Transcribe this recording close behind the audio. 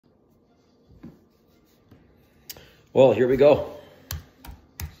Well, here we go.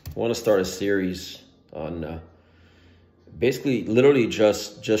 I want to start a series on basically literally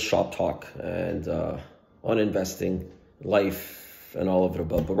just shop talk and on investing, life, and all of it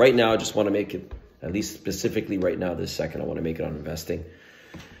above. But right now, I just want to make it, at least specifically right now, this second, I want to make it on investing.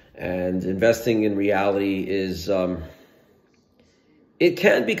 And investing in reality is, it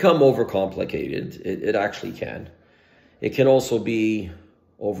can become overcomplicated. It actually can. It can also be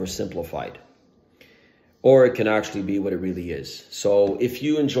oversimplified. Or it can actually be what it really is. So if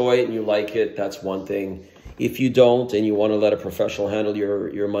you enjoy it and you like it, that's one thing. If you don't and you want to let a professional handle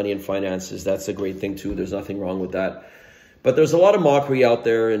your money and finances, that's a great thing too. There's nothing wrong with that. But there's a lot of mockery out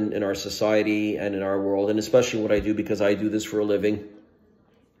there in our society and in our world, and especially what I do, because I do this for a living.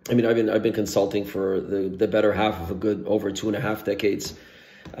 I mean, I've been consulting for the better half of a good over 2.5 decades,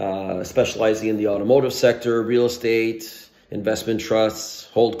 specializing in the automotive sector, real estate, investment trusts,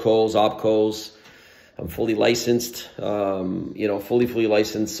 holdcos, opcos. I'm fully licensed, fully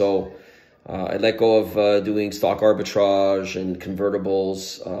licensed. So I let go of doing stock arbitrage and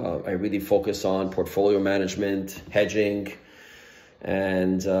convertibles. I really focus on portfolio management, hedging,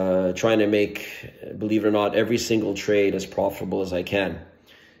 and trying to make, believe it or not, every single trade as profitable as I can.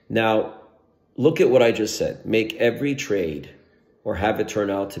 Now, look at what I just said. Make every trade or have it turn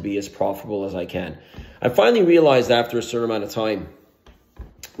out to be as profitable as I can. I finally realized after a certain amount of time,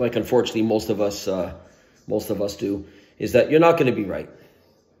 like unfortunately most of us do, is that you're not going to be right.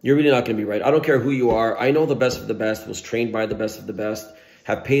 You're really not going to be right. I don't care who you are. I know the best of the best, was trained by the best of the best,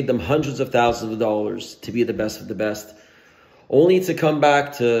 have paid them hundreds of thousands of dollars to be the best of the best, only to come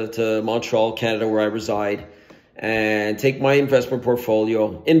back to Montreal, Canada, where I reside, and take my investment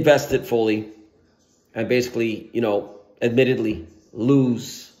portfolio, invest it fully, and basically, admittedly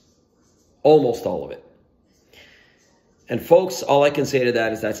lose almost all of it. And folks, all I can say to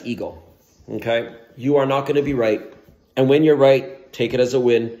that is that's ego, okay? You are not going to be right. And when you're right, take it as a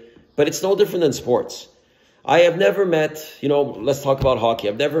win. But it's no different than sports. I have never met, let's talk about hockey.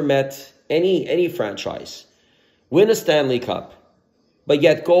 I've never met any franchise win a Stanley Cup, but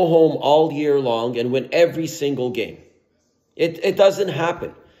yet go home all year long and win every single game. It doesn't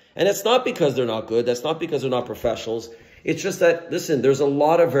happen. And it's not because they're not good. That's not because they're not professionals. It's just that, listen, there's a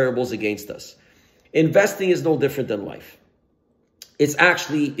lot of variables against us. Investing is no different than life. It's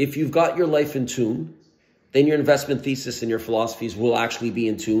actually, if you've got your life in tune, then your investment thesis and your philosophies will actually be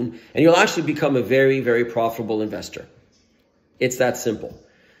in tune, and you'll actually become a very, very profitable investor. It's that simple.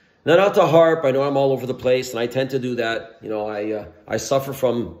 Now, not to harp, I know I'm all over the place, and I tend to do that. I suffer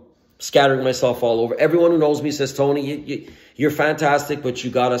from scattering myself all over. Everyone who knows me says, Tony, you're fantastic, but you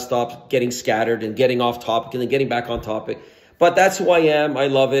got to stop getting scattered and getting off topic and then getting back on topic. But that's who I am. I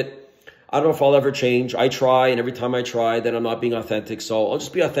love it. I don't know if I'll ever change. I try, and every time I try, then I'm not being authentic. So I'll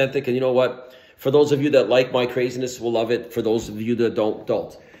just be authentic. And you know what? For those of you that like my craziness will love it. For those of you that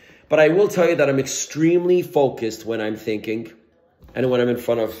don't. But I will tell you that I'm extremely focused when I'm thinking and when I'm in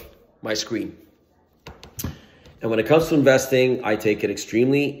front of my screen. And when it comes to investing, I take it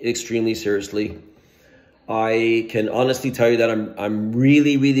extremely, extremely seriously. I can honestly tell you that I'm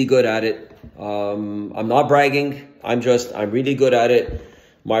really, really good at it. I'm not bragging. I'm really good at it.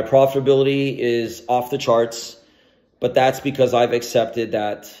 My profitability is off the charts, but that's because I've accepted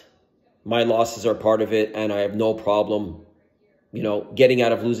that my losses are part of it, and I have no problem, getting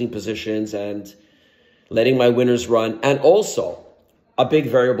out of losing positions and letting my winners run. And also, a big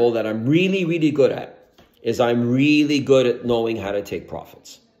variable that I'm really, really good at is I'm really good at knowing how to take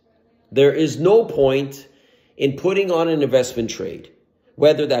profits. There is no point in putting on an investment trade,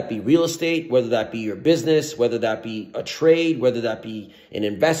 whether that be real estate, whether that be your business, whether that be a trade, whether that be an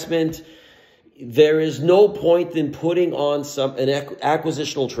investment. There is no point in putting on an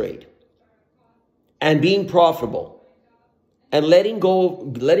acquisitional trade and being profitable and letting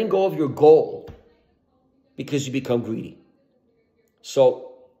go of your goal because you become greedy.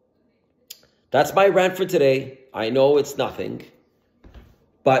 So that's my rant for today. I know it's nothing,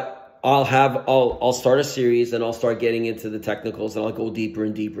 but I'll start a series and I'll start getting into the technicals and I'll go deeper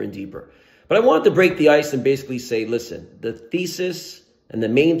and deeper and deeper. But I wanted to break the ice and basically say, listen, the thesis and the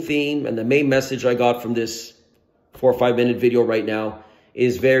main theme and the main message I got from this 4 or 5 minute video right now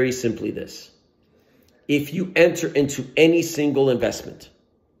is very simply this. If you enter into any single investment,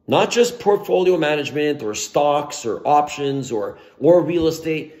 not just portfolio management or stocks or options or real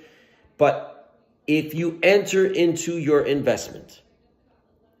estate, but if you enter into your investment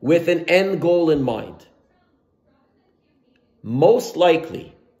with an end goal in mind, most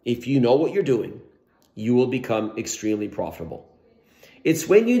likely, if you know what you're doing, you will become extremely profitable. It's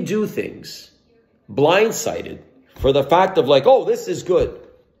when you do things blindsided for the fact of like, oh, this is good.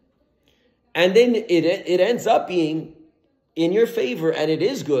 and then it ends up being in your favor, and it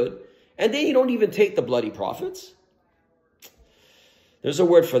is good, and then you don't even take the bloody profits. There's a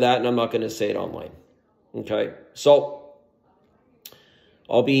word for that, and I'm not going to say it online. Okay, so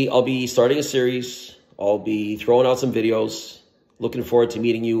I'll be starting a series. I'll be throwing out some videos. Looking forward to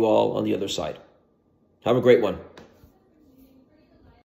meeting you all on the other side. Have a great one.